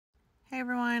Hey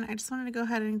everyone, I just wanted to go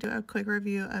ahead and do a quick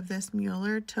review of this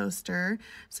Mueller toaster.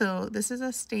 So this is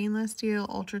a stainless steel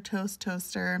UltraToast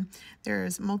toaster.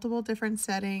 There's multiple different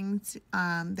settings.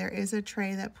 There is a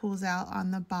tray that pulls out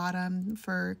on the bottom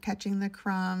for catching the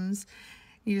crumbs.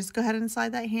 You just go ahead and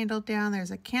slide that handle down.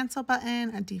 There's a cancel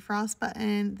button, a defrost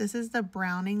button. This is the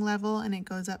browning level and it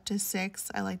goes up to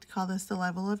 6. I like to call this the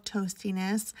level of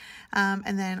toastiness.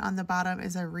 And then on the bottom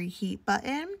is a reheat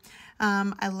button.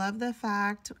 I love the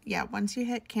fact, once you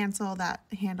hit cancel, that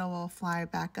handle will fly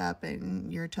back up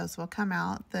and your toast will come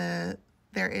out.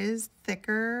 There is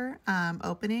thicker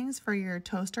openings for your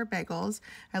toast or bagels.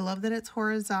 I love that it's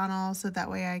horizontal, so that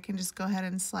way I can just go ahead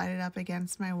and slide it up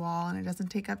against my wall and it doesn't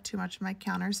take up too much of my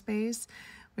counter space.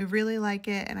 We really like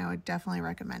it and I would definitely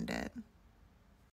recommend it.